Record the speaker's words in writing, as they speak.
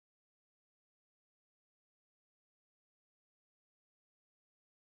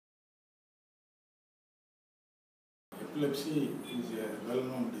Epilepsy is a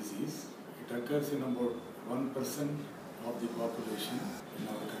well-known disease. It occurs in about 1% of the population in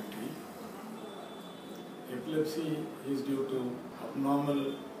our country. Epilepsy is due to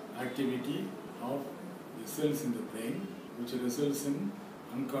abnormal activity of the cells in the brain, which results in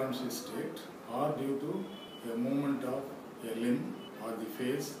unconscious state, or due to a movement of a limb or the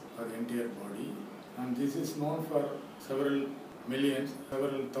face or the entire body. And this is known for several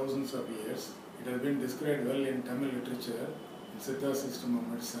thousands of years. It has been described well in Tamil literature in Siddha system of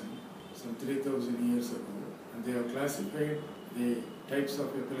medicine some 3000 years ago. And they have classified the types of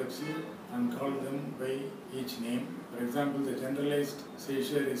epilepsy and called them by each name. For example, the generalized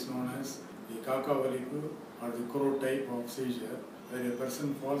seizure is known as the kakavalipu or the crow type of seizure, where a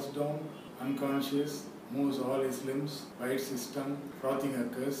person falls down unconscious, moves all his limbs, bites his tongue, frothing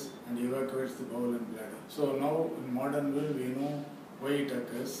occurs, and evacuates the bowel and bladder. So now in modern world we know why it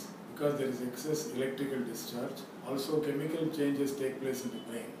occurs, because there is excess electrical discharge. Also chemical changes take place in the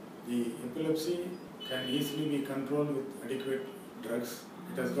brain. The epilepsy can easily be controlled with adequate drugs.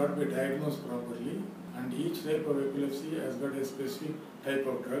 It has got to be diagnosed properly, and each type of epilepsy has got a specific type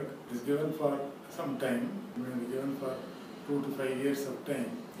of drug. It is given for some time, it may be given for 2 to 5 years of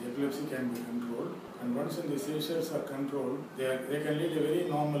time. The epilepsy can be controlled, and once the seizures are controlled, they can lead a very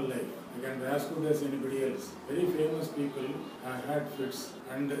normal life. They can be as good as anybody else. Very famous people have had fits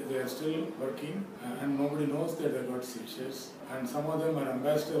and they are still working, and nobody knows that they got seizures, and some of them are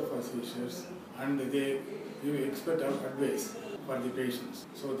ambassadors for seizures, and they give expert advice for the patients.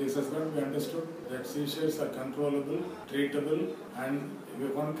 So this has got to be understood that seizures are controllable, treatable, and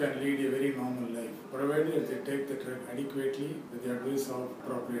one can lead a very normal life, provided they take the drug adequately with the advice of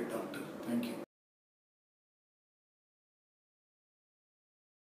appropriate doctor. Thank you.